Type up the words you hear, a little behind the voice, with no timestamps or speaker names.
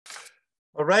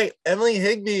All right, Emily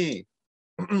Higbee.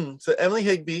 So Emily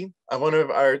Higbee, one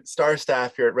of our star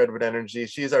staff here at Redwood Energy,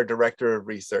 she's our director of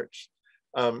research.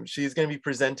 She's going to be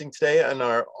presenting today on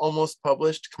our almost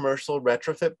published commercial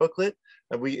retrofit booklet.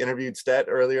 We interviewed Stet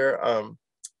earlier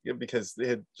because they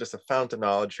had just a fount of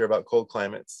knowledge here about cold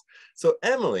climates. So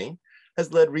Emily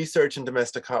has led research in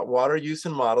domestic hot water use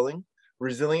and modeling,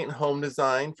 resilient home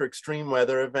design for extreme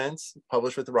weather events,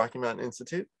 published with the Rocky Mountain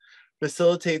Institute,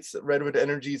 facilitates Redwood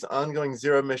Energy's ongoing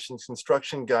zero emissions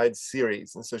construction guide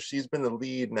series. And so she's been the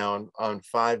lead now on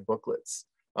 5 booklets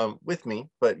with me,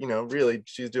 but really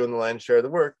she's doing the lion's share of the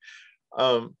work.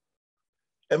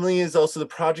 Emily is also the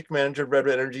project manager of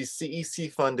Redwood Energy's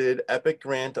CEC funded EPIC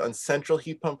grant on central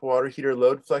heat pump water heater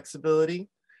load flexibility,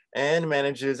 and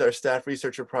manages our staff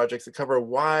researcher projects that cover a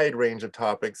wide range of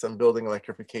topics on building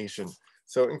electrification.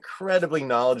 So incredibly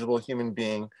knowledgeable human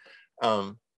being.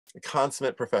 A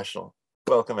consummate professional.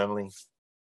 Welcome, Emily.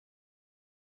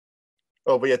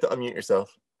 Oh, but you have to unmute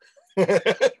yourself. Here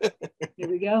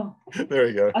we go. There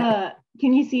we go.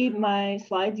 Can you see my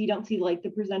slides? You don't see like the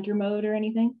presenter mode or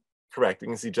anything? Correct. You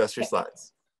can see just your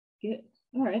slides. Good.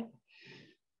 All right.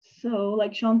 So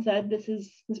like Sean said, this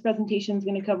presentation is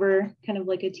going to cover kind of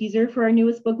like a teaser for our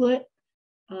newest booklet.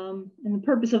 And the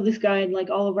purpose of this guide, like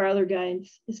all of our other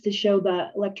guides, is to show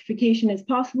that electrification is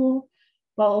possible,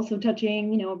 while also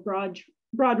touching, a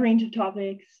broad range of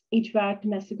topics: HVAC,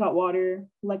 domestic hot water,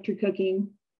 electric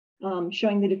cooking,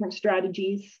 showing the different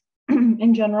strategies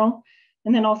in general,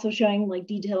 and then also showing like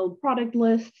detailed product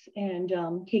lists and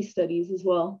case studies as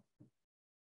well.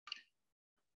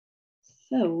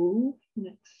 So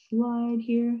next slide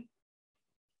here.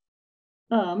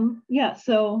 Yeah,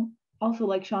 so also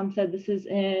like Sean said, this is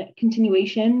a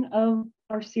continuation of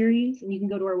our series, and you can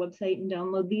go to our website and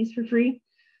download these for free.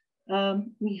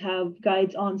 We have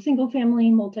guides on single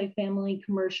family, multifamily,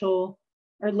 commercial.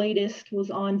 Our latest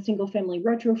was on single family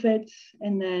retrofits.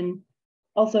 And then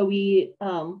also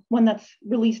one that's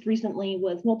released recently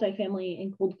was multifamily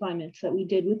and cold climates that we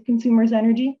did with Consumers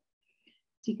Energy.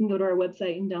 So you can go to our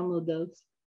website and download those.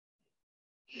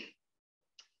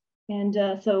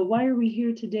 And so why are we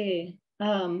here today?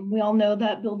 We all know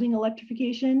that building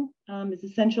electrification is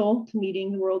essential to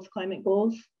meeting the world's climate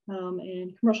goals.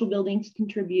 And commercial buildings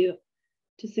contribute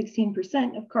to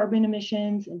 16% of carbon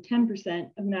emissions and 10%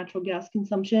 of natural gas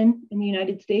consumption in the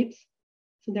United States.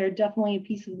 So they're definitely a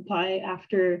piece of the pie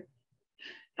after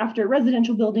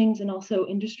residential buildings and also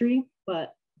industry,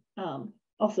 but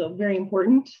also very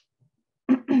important.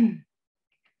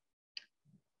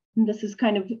 And this is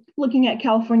kind of looking at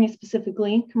California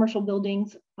specifically. Commercial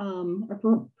buildings are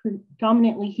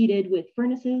predominantly heated with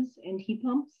furnaces and heat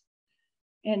pumps,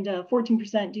 and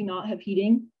 14% do not have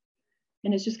heating.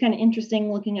 And it's just kind of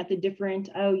interesting looking at the different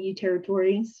IOU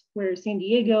territories, where San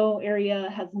Diego area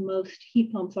has the most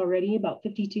heat pumps already, about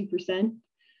 52%.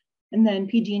 And then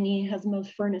PG&E has the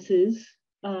most furnaces,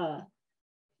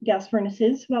 gas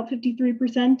furnaces, about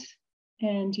 53%.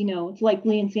 And, it's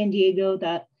likely in San Diego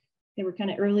that they were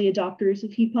kind of early adopters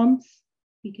of heat pumps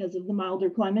because of the milder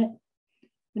climate.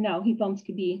 But now heat pumps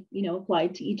could be,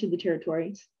 applied to each of the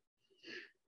territories.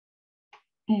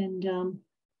 And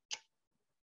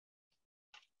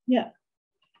yeah,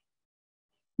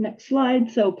 next slide.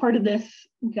 So part of this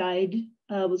guide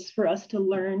was for us to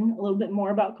learn a little bit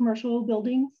more about commercial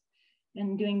buildings.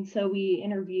 And doing so, we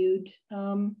interviewed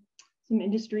some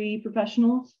industry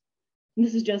professionals. And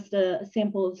this is just a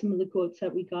sample of some of the quotes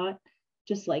that we got,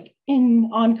 just like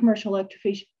on commercial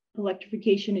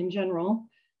electrification in general.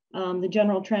 The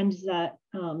general trend is that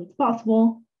it's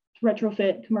possible to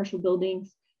retrofit commercial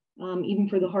buildings, even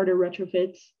for the harder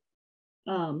retrofits.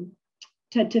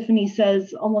 Ted Tiffany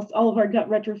says almost all of our gut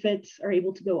retrofits are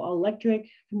able to go all electric.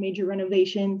 For major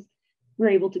renovations, we're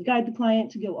able to guide the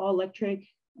client to go all electric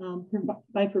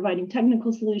by providing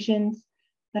technical solutions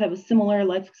that have a similar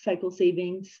life cycle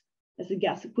savings as the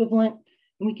gas equivalent.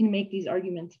 And we can make these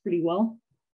arguments pretty well.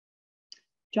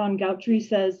 John Goutry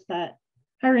says that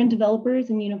higher end developers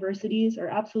and universities are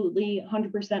absolutely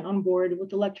 100% on board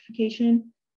with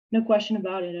electrification. No question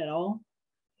about it at all.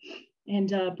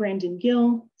 And Brandon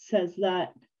Gill says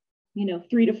that,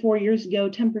 3 to 4 years ago,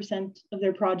 10% of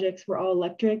their projects were all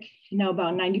electric. And now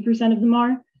about 90% of them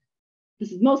are.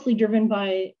 This is mostly driven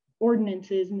by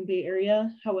ordinances in the Bay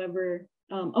Area. However,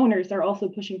 owners are also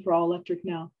pushing for all electric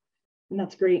now. And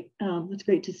that's great. That's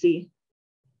great to see.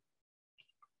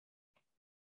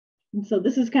 And so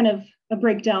this is kind of a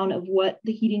breakdown of what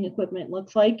the heating equipment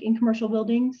looks like in commercial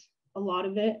buildings. A lot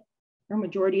of it, or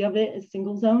majority of it, is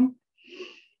single zone.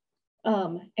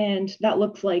 And that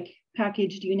looks like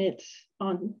packaged units,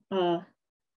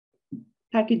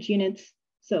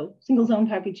 So single zone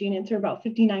package units are about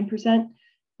 59%.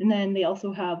 And then they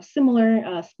also have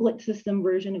similar split system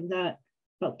version of that,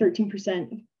 about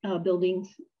 13% buildings.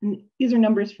 And these are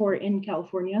numbers for in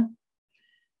California.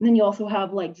 And then you also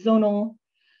have like zonal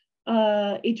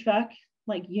HVAC,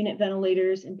 like unit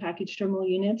ventilators and package terminal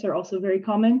units are also very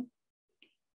common.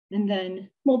 And then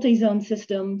multi-zone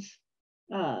systems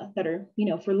that are,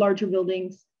 for larger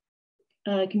buildings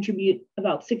contribute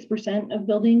about 6% of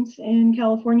buildings in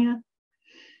California.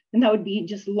 And that would be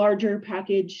just larger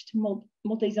packaged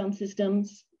multi-zone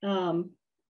systems. And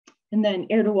then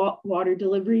air to water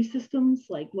delivery systems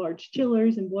like large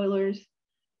chillers and boilers.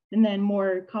 And then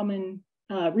more common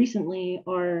recently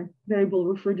are variable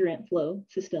refrigerant flow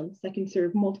systems that can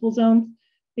serve multiple zones,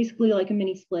 basically like a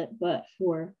mini split, but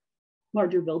for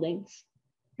larger buildings.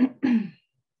 And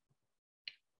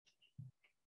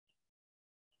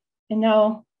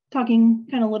now talking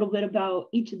kind of a little bit about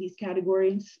each of these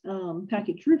categories,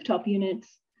 packaged rooftop units,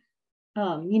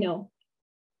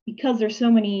 because there's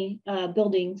so many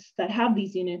buildings that have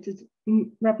these units, it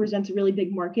represents a really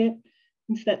big market.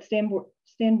 And so that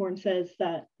Stanborn says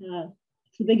that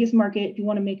it's the biggest market if you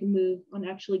want to make a move on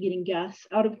actually getting gas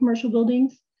out of commercial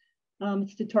buildings.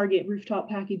 It's to target rooftop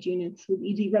package units with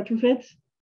easy retrofits.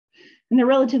 And they're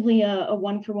relatively a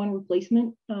one-for-one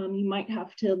replacement. You might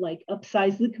have to like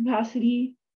upsize the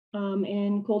capacity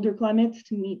in colder climates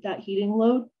to meet that heating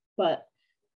load, but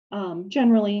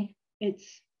generally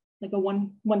it's like a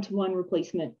one-to-one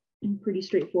replacement and pretty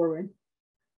straightforward.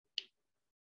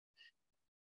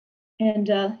 And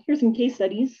here's some case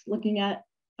studies looking at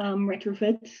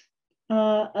retrofits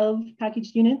of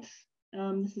packaged units.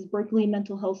 This is Berkeley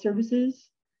Mental Health Services.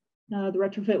 The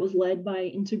retrofit was led by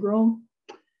Integral.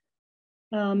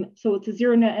 So it's a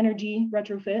zero net energy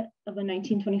retrofit of a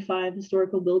 1925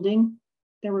 historical building.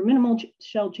 There were minimal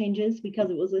shell changes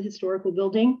because it was a historical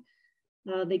building.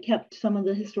 They kept some of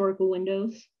the historical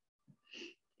windows.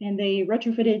 And they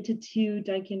retrofitted to 2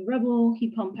 Daikin Rebel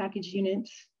heat pump package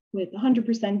units with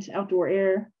 100% outdoor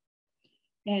air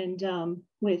and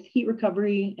with heat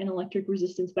recovery and electric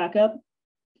resistance backup.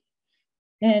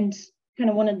 And kind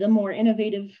of one of the more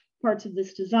innovative parts of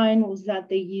this design was that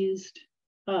they used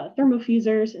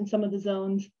thermofusers in some of the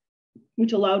zones,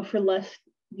 which allowed for less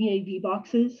VAV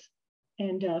boxes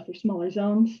and for smaller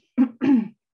zones.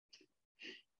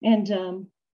 And,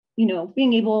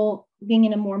 being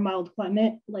in a more mild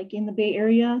climate, like in the Bay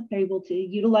Area, they're able to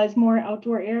utilize more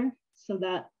outdoor air. So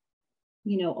that,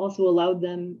 also allowed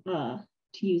them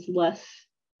to use less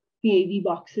VAV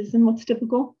boxes than what's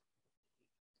typical.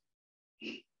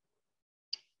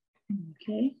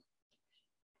 Okay.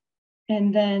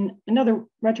 And then another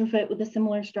retrofit with a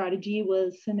similar strategy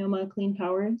was Sonoma Clean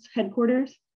Power's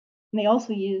headquarters. And they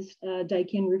also used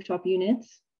Daikin rooftop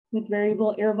units with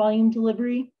variable air volume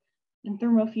delivery and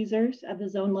thermofusers at the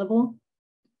zone level.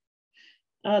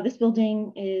 This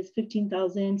building is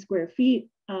 15,000 square feet.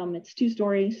 It's 2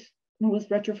 stories and was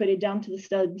retrofitted down to the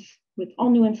studs with all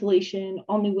new insulation,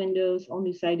 all new windows, all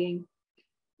new siding,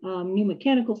 new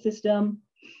mechanical system.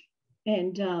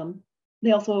 And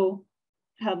they also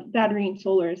have battery and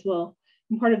solar as well.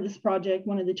 And part of this project,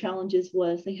 one of the challenges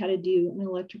was they had to do an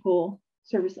electrical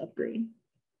service upgrade.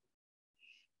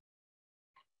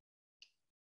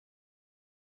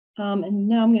 And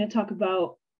now I'm going to talk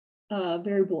about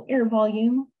variable air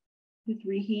volume with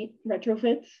reheat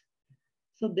retrofits.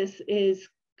 So this is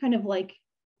kind of like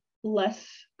less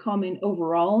common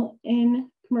overall in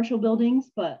commercial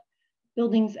buildings, but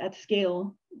buildings at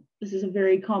scale, this is a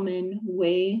very common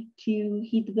way to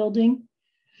heat the building.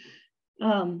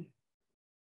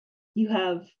 You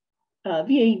have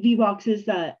VAV boxes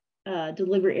that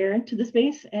deliver air to the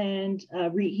space, and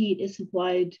reheat is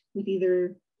supplied with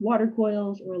either water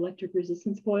coils or electric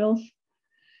resistance coils.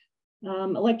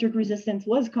 Electric resistance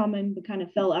was common, but kind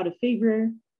of fell out of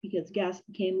favor because gas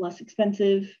became less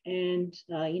expensive, and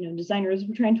designers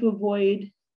were trying to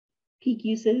avoid peak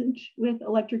usage with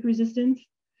electric resistance.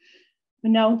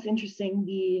 But now it's interesting,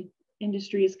 the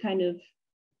industry is kind of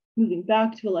moving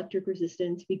back to electric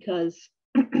resistance because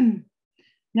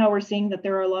now we're seeing that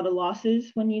there are a lot of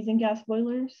losses when using gas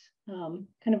boilers.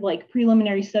 Kind of like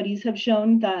preliminary studies have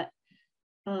shown that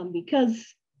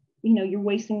because you're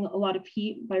wasting a lot of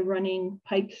heat by running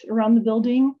pipes around the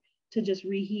building to just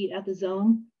reheat at the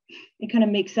zone, it kind of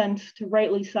makes sense to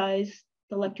rightly size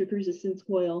the electric resistance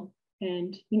coil,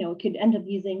 and it could end up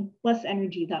using less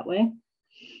energy that way.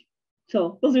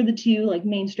 So those are the 2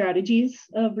 main strategies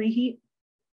of reheat.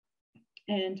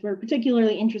 And we're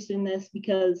particularly interested in this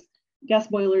because gas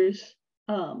boilers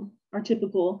are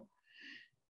typical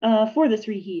for this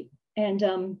reheat.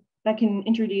 And that can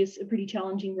introduce a pretty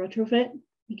challenging retrofit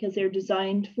because they're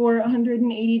designed for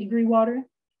 180-degree water.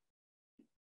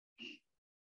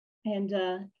 And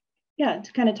yeah,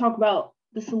 to kind of talk about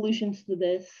the solutions to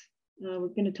this, we're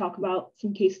going to talk about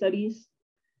some case studies.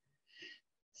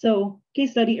 So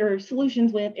case study or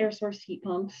solutions with air source heat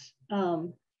pumps.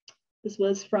 This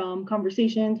was from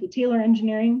conversations with Taylor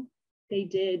Engineering. They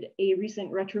did a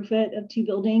recent retrofit of two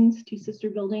sister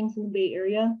buildings in the Bay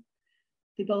Area.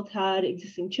 They both had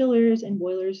existing chillers and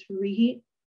boilers for reheat.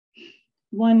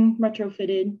 One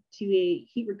retrofitted to a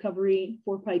heat recovery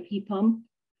 4-pipe heat pump,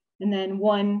 and then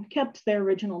one kept their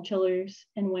original chillers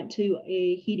and went to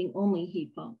a heating only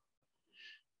heat pump.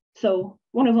 So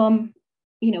one of them,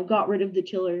 got rid of the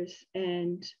chillers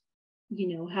and,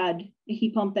 had a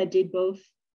heat pump that did both,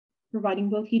 providing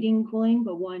both heating and cooling,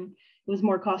 but one was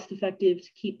more cost effective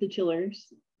to keep the chillers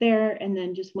there and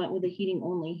then just went with a heating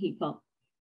only heat pump.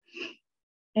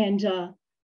 And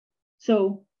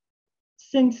so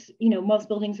since, most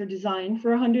buildings are designed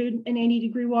for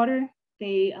 180-degree water,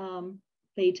 they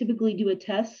typically do a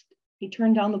test. They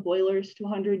turn down the boilers to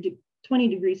 120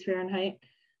 degrees Fahrenheit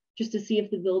just to see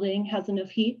if the building has enough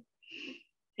heat.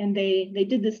 And they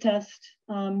did this test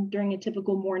during a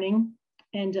typical morning,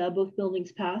 and both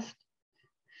buildings passed.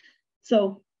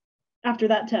 So after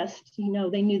that test, they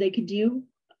knew they could do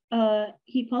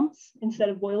heat pumps instead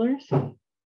of boilers.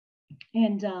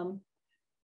 And,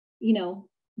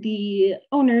 the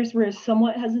owners were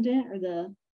somewhat hesitant, or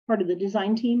the part of the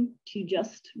design team, to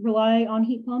just rely on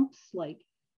heat pumps. Like,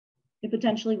 they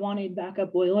potentially wanted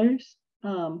backup boilers,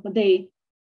 but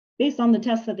based on the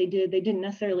tests that they didn't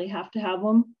necessarily have to have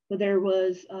them, but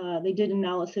they did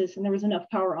analysis and there was enough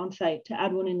power on site to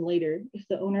add one in later if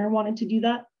the owner wanted to do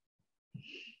that.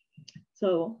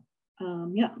 So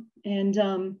yeah,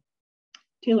 and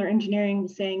Taylor Engineering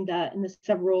was saying that in the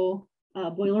several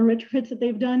boiler retrofits that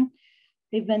they've done,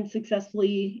 they've been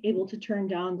successfully able to turn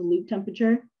down the loop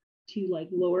temperature to like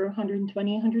lower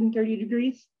 120, 130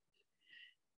 degrees.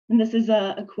 And this is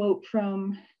a quote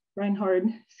from Reinhard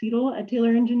Seidel at Taylor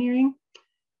Engineering.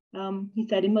 He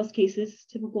said, in most cases,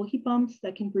 typical heat pumps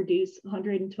that can produce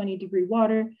 120-degree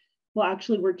water will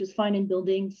actually work just fine in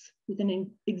buildings with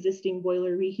an existing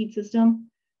boiler reheat system,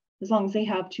 as long as they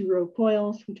have 2-row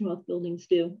coils, which most buildings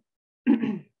do.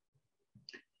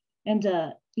 And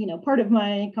part of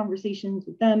my conversations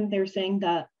with them, they were saying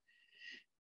that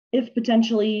if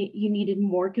potentially you needed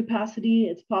more capacity,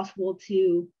 it's possible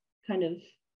to kind of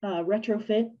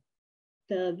retrofit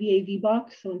the VAV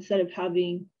box. So instead of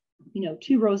having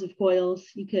 2 rows of coils,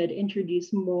 you could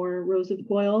introduce more rows of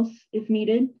coils if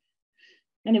needed.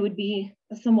 And it would be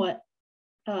a somewhat,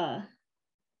 not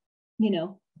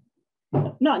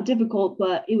difficult,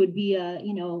 but it would be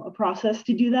a process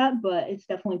to do that, but it's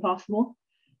definitely possible.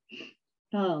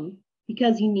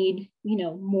 Because you need,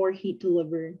 more heat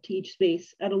delivered to each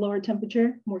space at a lower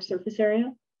temperature, more surface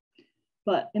area.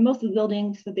 But in most of the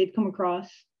buildings that they've come across,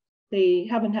 they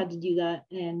haven't had to do that,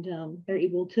 and they're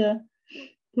able to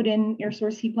put in air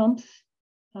source heat pumps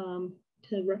to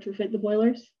retrofit the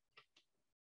boilers.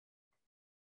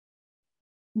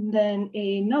 And then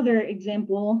another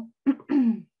example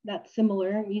that's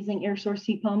similar, using air source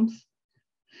heat pumps,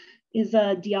 is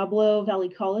Diablo Valley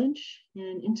College,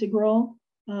 and Integral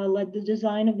led the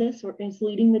design of this, or is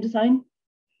leading the design.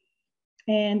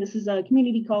 And this is a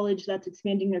community college that's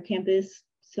expanding their campus.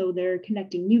 So they're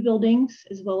connecting new buildings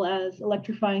as well as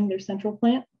electrifying their central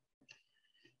plant.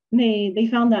 And they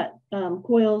found that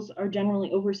coils are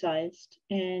generally oversized,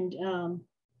 and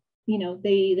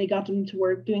they got them to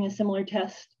work doing a similar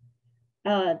test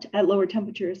at lower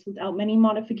temperatures without many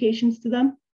modifications to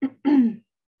them.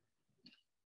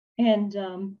 And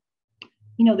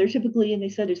they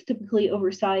said it's typically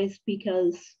oversized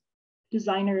because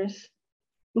designers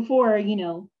before, a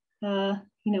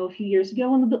few years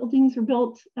ago when the buildings were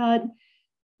built,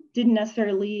 didn't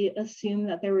necessarily assume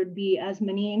that there would be as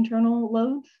many internal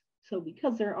loads. So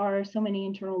because there are so many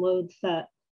internal loads that,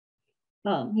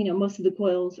 most of the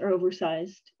coils are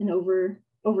oversized and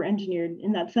over-engineered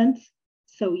in that sense.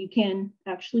 So you can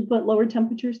actually put lower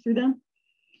temperatures through them.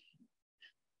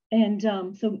 And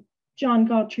so John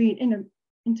Gottlieb,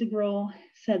 Integral,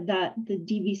 said that the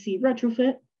DVC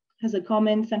retrofit has a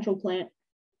common central plant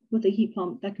with a heat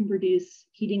pump that can produce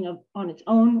heating on its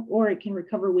own, or it can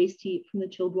recover waste heat from the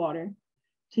chilled water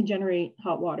to generate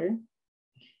hot water.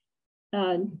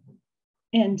 And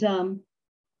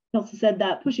he also said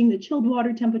that pushing the chilled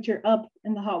water temperature up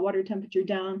and the hot water temperature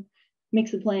down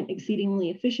makes the plant exceedingly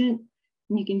efficient,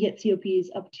 and you can get COPs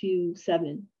up to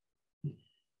 7.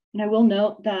 And I will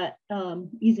note that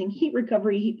using heat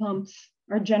recovery heat pumps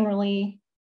are generally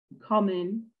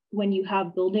common when you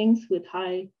have buildings with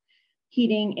high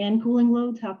heating and cooling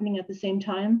loads happening at the same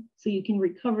time. So you can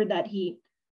recover that heat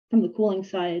from the cooling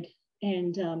side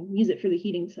and use it for the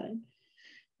heating side.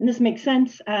 And this makes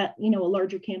sense at, a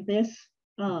larger campus,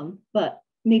 but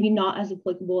maybe not as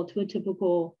applicable to a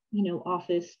typical,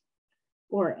 office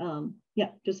or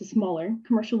just a smaller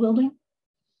commercial building.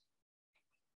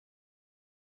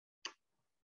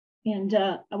 And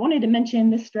I wanted to mention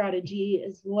this strategy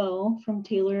as well from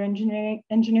Taylor Engineering.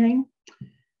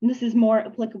 And this is more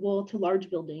applicable to large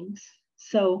buildings.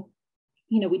 So,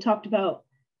 we talked about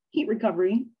heat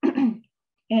recovery.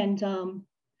 And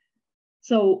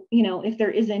so, if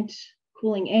there isn't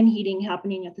cooling and heating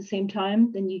happening at the same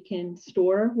time, then you can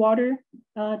store water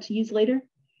to use later.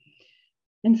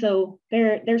 And so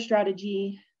their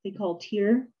strategy, they call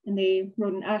TIER, and they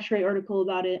wrote an ASHRAE article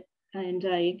about it. And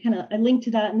I linked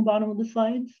to that in the bottom of the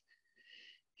slides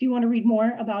if you want to read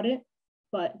more about it.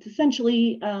 But it's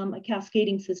essentially a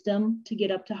cascading system to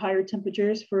get up to higher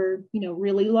temperatures for,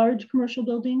 really large commercial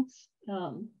buildings.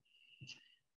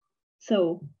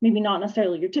 So maybe not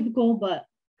necessarily your typical, but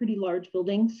pretty large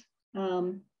buildings.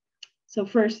 So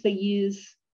first they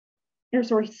use air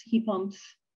source heat pumps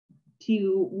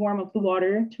to warm up the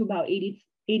water to about 80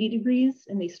 degrees,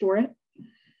 and they store it.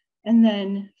 And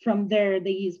then from there,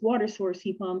 they use water source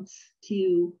heat pumps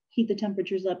to heat the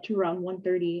temperatures up to around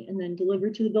 130 and then deliver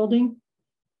to the building.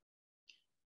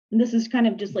 And this is kind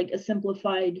of just like a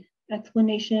simplified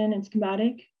explanation and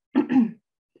schematic.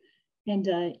 And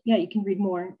you can read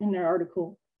more in their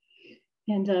article.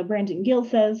 And Brandon Gill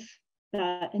says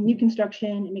that in new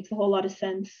construction, it makes a whole lot of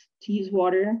sense to use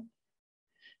water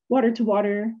to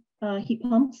water heat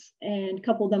pumps and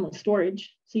couple them with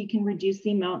storage so you can reduce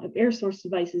the amount of air source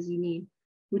devices you need,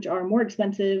 which are more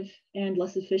expensive and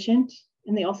less efficient.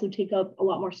 And they also take up a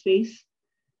lot more space.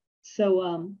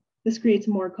 So this creates a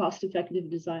more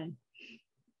cost-effective design.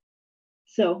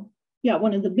 So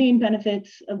one of the main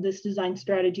benefits of this design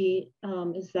strategy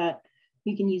is that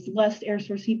you can use less air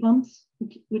source heat pumps,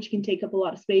 which can take up a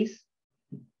lot of space,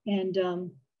 and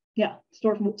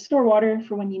store water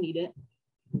for when you need it.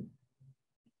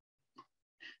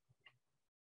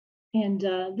 And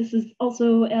this is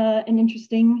also an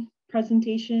interesting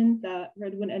presentation that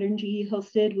Redwood Energy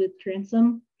hosted with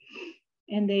Transom.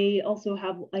 And they also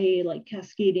have a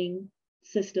cascading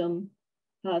system,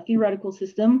 theoretical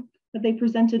system that they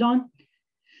presented on.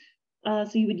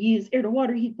 So you would use air to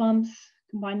water heat pumps,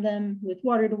 combine them with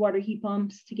water to water heat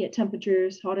pumps to get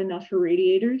temperatures hot enough for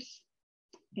radiators.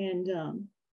 And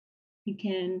you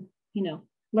can,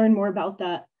 learn more about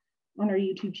that on our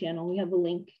YouTube channel. We have a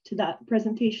link to that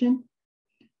presentation,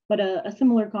 but a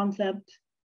similar concept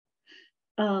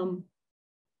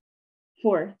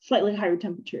for slightly higher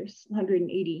temperatures,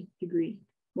 180 degree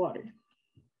water.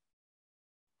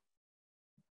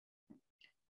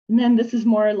 And then this is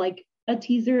more like a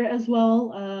teaser as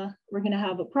well. We're going to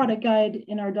have a product guide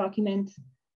in our document,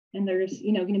 and there's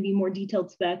going to be more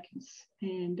detailed specs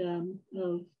and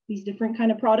of these different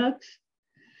kind of products.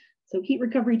 So heat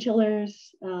recovery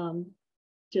chillers,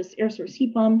 just air source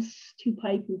heat pumps,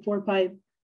 2-pipe and 4-pipe.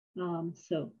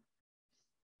 So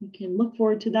you can look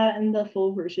forward to that in the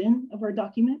full version of our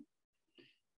document.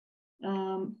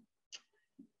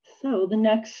 So the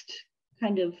next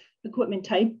kind of equipment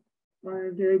type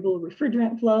are variable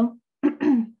refrigerant flow.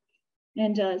 And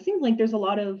it seems like there's a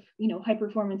lot of high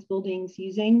performance buildings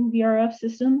using VRF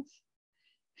systems.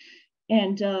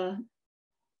 And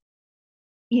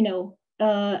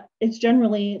it's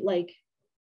generally like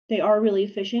they are really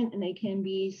efficient and they can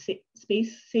be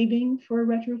space saving for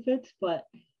retrofits, but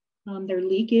their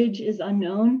leakage is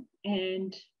unknown.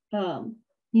 And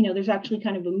there's actually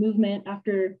kind of a movement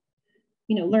after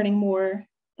learning more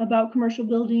about commercial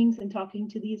buildings and talking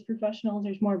to these professionals.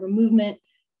 There's more of a movement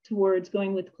towards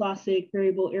going with classic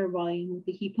variable air volume with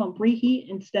the heat pump reheat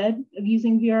instead of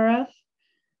using VRF,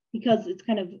 because it's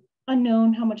kind of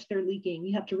unknown how much they're leaking.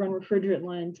 You have to run refrigerant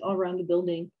lines all around the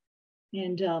building.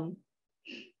 And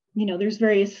there's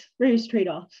various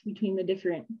trade-offs between the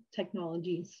different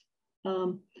technologies.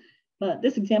 But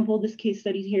this case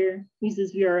study here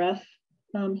uses VRF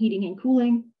heating and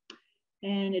cooling.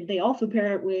 And they also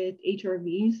pair it with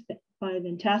HRVs by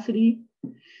Ventacity.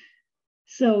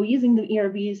 So using the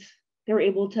ERVs, they were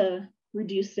able to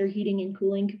reduce their heating and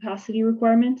cooling capacity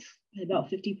requirements by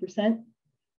about 50%.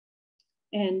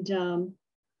 And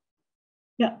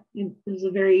it was a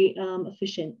very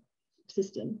efficient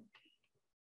system.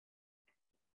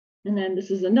 And then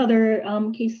this is another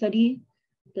case study,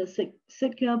 the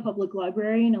Sitka Public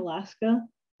Library in Alaska.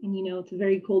 And it's a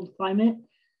very cold climate.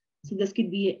 So this could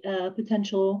be a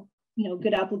potential,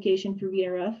 good application for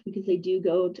VRF because they do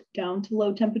go down to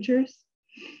low temperatures.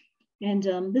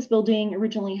 And this building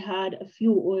originally had a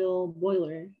fuel oil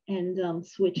boiler and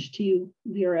switched to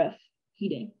VRF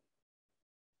heating.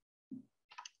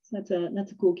 So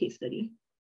that's a cool case study.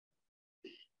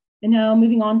 And now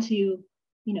moving on to,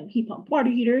 heat pump water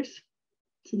heaters.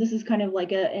 So this is kind of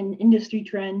like an industry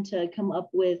trend to come up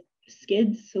with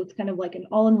skids. So it's kind of like an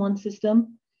all-in-one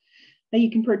system that you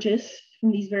can purchase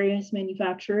from these various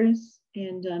manufacturers.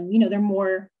 And, they're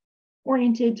more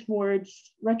oriented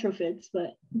towards retrofits,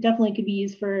 but definitely could be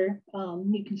used for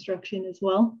new construction as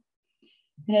well.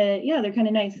 Yeah, they're kind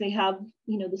of nice. They have,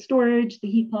 the storage, the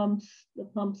heat pumps, the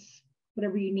pumps,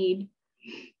 whatever you need,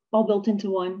 all built into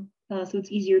one. So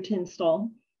it's easier to install.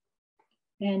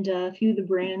 And a few of the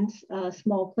brands,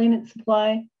 Small Planet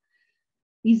Supply,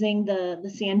 using the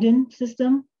Sandin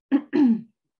system.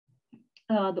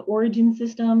 The Origin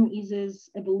system uses,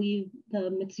 I believe, the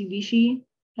Mitsubishi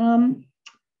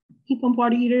heat pump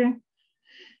water heater.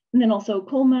 And then also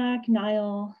Colmac,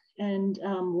 Nile, and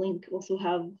Link also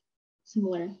have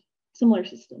similar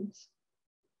systems.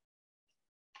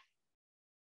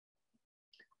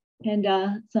 And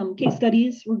some case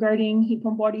studies regarding heat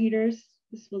pump water heaters.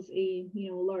 This was a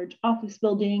large office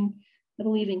building, I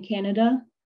believe in Canada,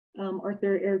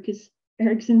 Arthur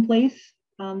Erickson Place.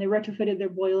 They retrofitted their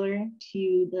boiler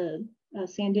to the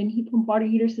Sandin heat pump water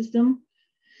heater system.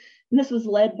 And this was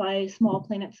led by Small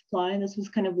Planet Supply. This was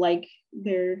kind of like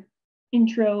their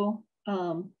intro.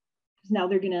 Now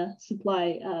they're going to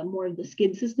supply more of the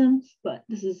skid systems, but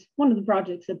this is one of the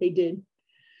projects that they did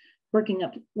working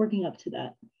up to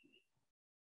that.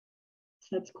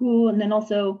 So that's cool. And then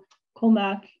also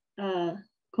Colmac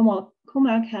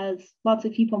has lots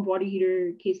of heat pump water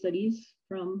heater case studies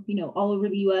from all over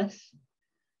the US,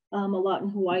 a lot in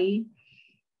Hawaii.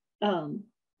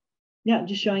 Yeah,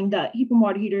 just showing that heat pump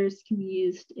water heaters can be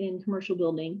used in commercial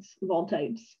buildings of all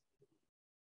types.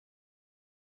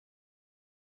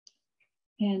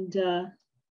 And the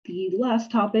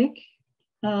last topic,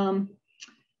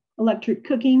 electric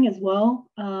cooking as well.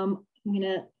 I'm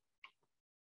gonna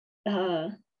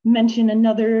mention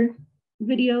another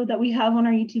video that we have on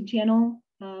our YouTube channel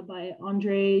by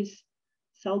Andres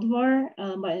Saldivar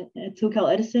at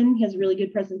SoCal Edison. He has a really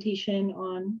good presentation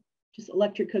on just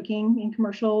electric cooking in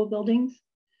commercial buildings.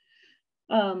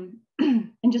 And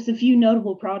just a few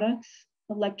notable products: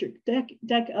 electric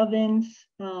deck ovens.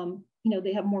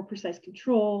 They have more precise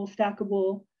control,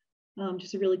 stackable,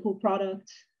 just a really cool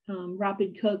product.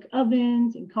 Rapid cook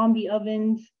ovens and combi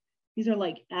ovens. These are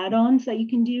like add-ons that you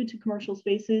can do to commercial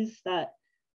spaces that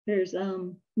there's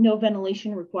no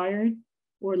ventilation required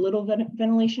or little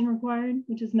ventilation required,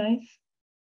 which is nice,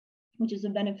 which is a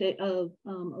benefit of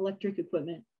electric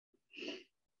equipment.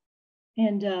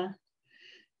 And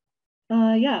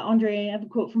yeah, Andre, I have a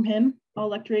quote from him. All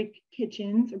electric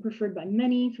kitchens are preferred by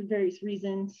many for various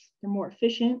reasons. They're more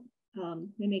efficient.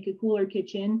 They make a cooler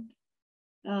kitchen.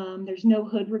 There's no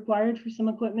hood required for some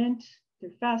equipment.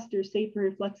 They're faster,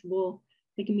 safer, flexible.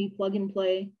 They can be plug and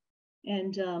play.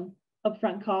 And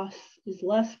upfront costs is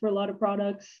less for a lot of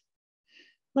products.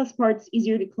 Less parts,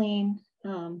 easier to clean,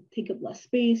 take up less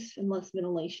space and less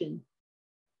ventilation.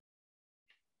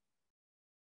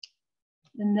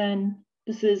 And then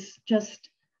this is just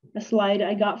a slide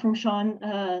I got from Sean,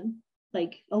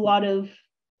 like a lot of,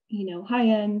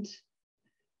 high-end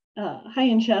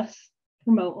chefs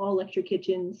promote all electric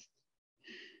kitchens.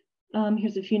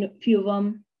 Here's a few of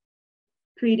them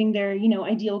creating their,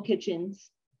 ideal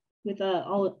kitchens with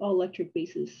all electric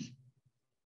bases.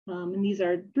 And these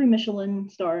are 3 Michelin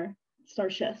star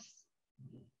chefs.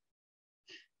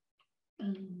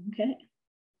 Okay.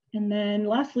 And then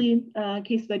lastly,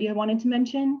 case study I wanted to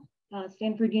mention,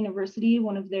 Stanford University,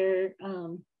 one of their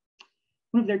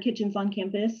kitchens on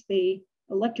campus, they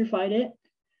electrified it.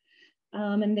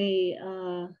 And they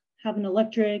have an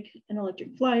electric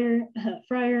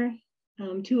fryer,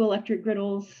 2 electric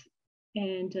griddles,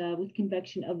 and with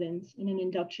convection ovens and an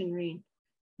induction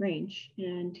range.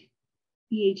 And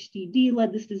EHDD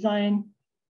led this design.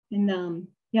 And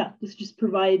yeah, this just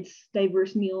provides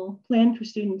diverse meal plan for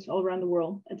students all around the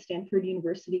world at Stanford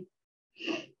University.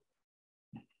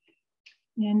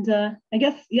 And I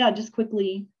guess, yeah, just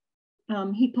quickly,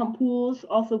 heat pump pools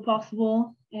also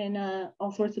possible in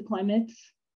all sorts of climates.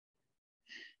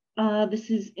 This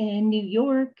is in New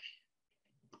York.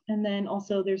 And then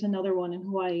also there's another one in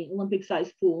Hawaii,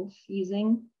 Olympic-sized pools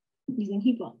using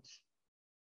heat pumps.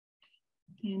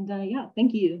 And yeah,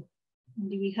 thank you.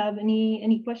 Do we have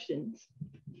any questions?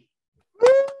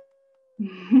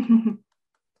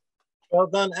 Well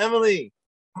done, Emily.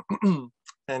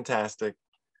 Fantastic.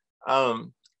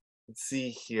 Let's see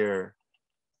here.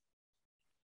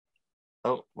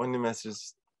 Oh, one new message.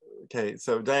 Okay,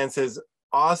 so Diane says,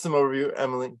 awesome overview,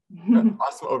 Emily.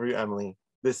 Awesome overview, Emily.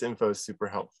 This info is super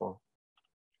helpful.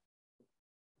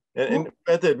 And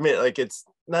I have to admit, like, it's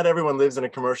not everyone lives in a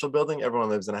commercial building, everyone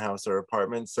lives in a house or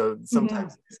apartment. So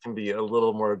sometimes these can be a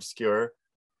little more obscure,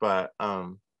 but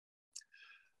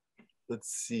let's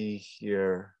see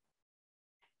here.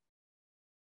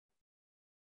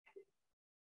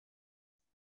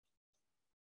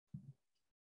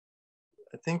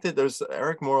 I think that there's,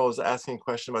 Eric Morrill is asking a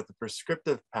question about the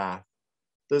prescriptive path.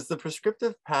 Does the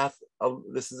prescriptive path,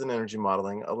 this is an energy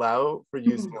modeling, allow for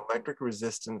using electric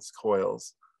resistance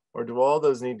coils? Or do all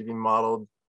those need to be modeled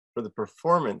for the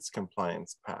performance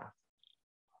compliance path?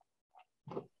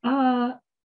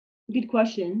 Good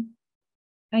question.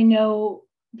 I know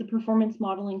the performance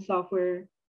modeling software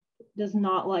does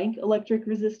not like electric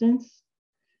resistance.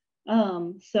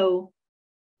 And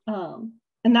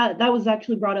that was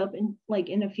actually brought up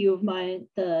in a few of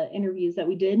the interviews that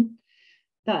we did,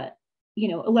 that, you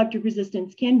know, electric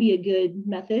resistance can be a good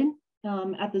method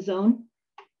at the zone,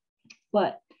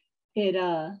 but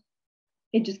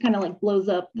it just kind of like blows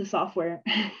up the software.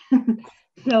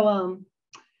 So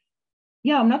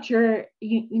yeah, I'm not sure,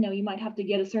 you know, you might have to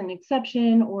get a certain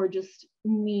exception or just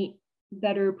meet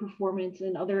better performance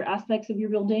in other aspects of your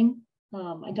building.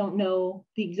 I don't know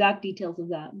the exact details of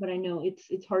that, but I know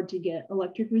it's hard to get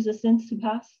electric resistance to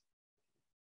pass.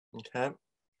 Okay.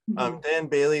 Dan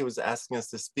Bailey was asking us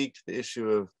to speak to the issue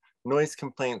of noise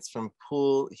complaints from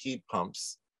pool heat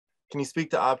pumps. Can you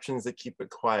speak to options that keep it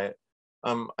quiet?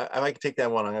 I might take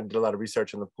that one. I did a lot of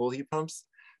research on the pool heat pumps.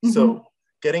 So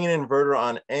getting an inverter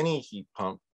on any heat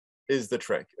pump is the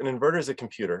trick. An inverter is a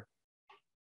computer.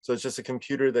 So it's just a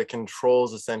computer that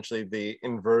controls essentially the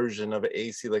inversion of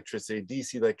AC electricity,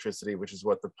 DC electricity, which is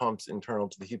what the pumps internal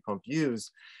to the heat pump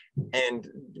use. And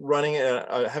running,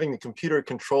 having the computer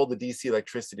control the DC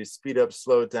electricity, speed up,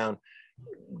 slow it down,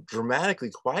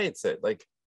 dramatically quiets it. Like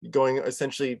going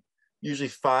essentially usually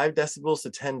 5 decibels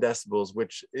to 10 decibels,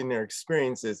 which in their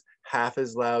experience is half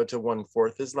as loud to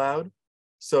 1/4 as loud.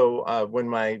 So when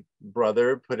my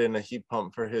brother put in a heat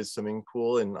pump for his swimming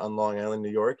pool on Long Island, New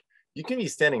York, you can be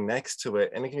standing next to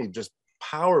it and it can be just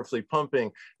powerfully pumping.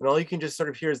 And all you can just sort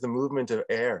of hear is the movement of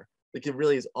air. Like it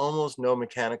really is almost no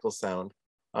mechanical sound.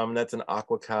 That's an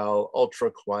Aquacal,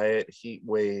 ultra quiet heat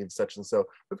wave, such and so.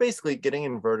 But basically getting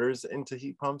inverters into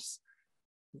heat pumps,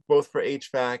 both for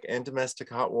HVAC and domestic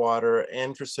hot water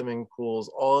and for swimming pools,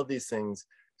 all of these things,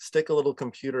 stick a little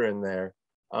computer in there.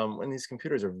 And these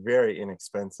computers are very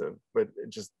inexpensive, but it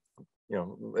just, you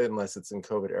know, unless it's in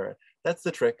COVID era. That's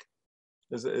the trick,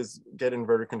 is get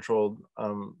inverter controlled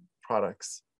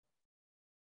products.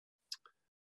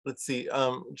 Let's see,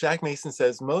 Jack Mason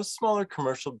says, most smaller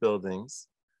commercial buildings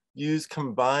use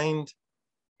combined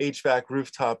HVAC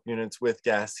rooftop units with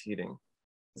gas heating.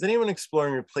 Is anyone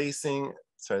exploring replacing,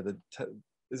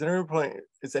 is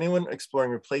anyone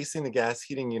exploring replacing the gas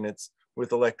heating units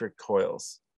with electric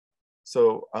coils?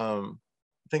 So I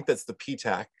think that's the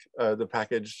PTAC, the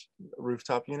package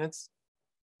rooftop units.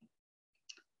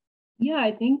 Yeah,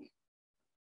 I think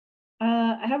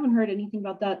I haven't heard anything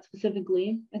about that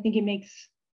specifically. I think it makes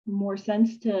more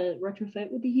sense to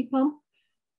retrofit with the heat pump.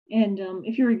 And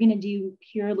if you were going to do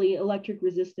purely electric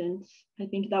resistance, I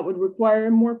think that would require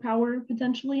more power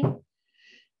potentially.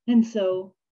 And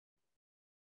so,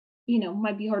 you know,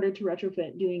 might be harder to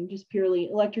retrofit doing just purely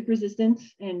electric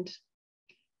resistance. And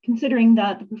considering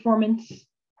that the performance,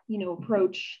 you know,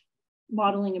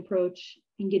 modeling approach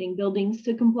in getting buildings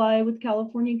to comply with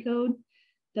California code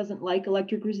doesn't like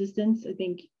electric resistance, I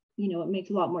think, you know, it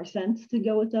makes a lot more sense to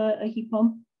go with a heat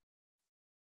pump.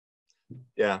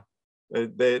 Yeah,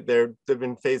 they've been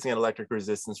phasing out electric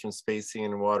resistance from space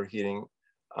heating and water heating.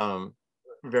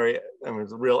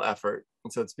 It's a real effort.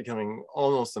 And so it's becoming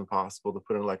almost impossible to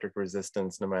put in electric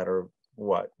resistance no matter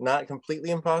what. Not completely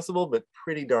impossible, but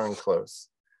pretty darn close.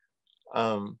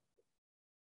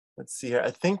 Let's see here.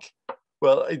 I think,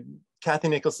 well, Kathy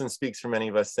Nicholson speaks for many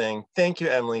of us saying, thank you,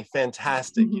 Emily,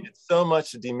 fantastic. You did so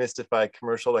much to demystify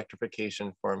commercial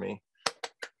electrification for me.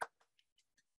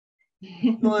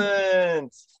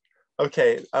 Excellent.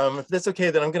 Okay, if that's okay,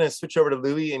 then I'm gonna switch over to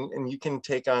Louie and you can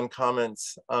take on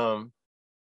comments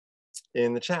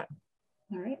in the chat.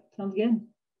 All right, sounds good.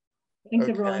 Thanks,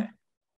 everyone.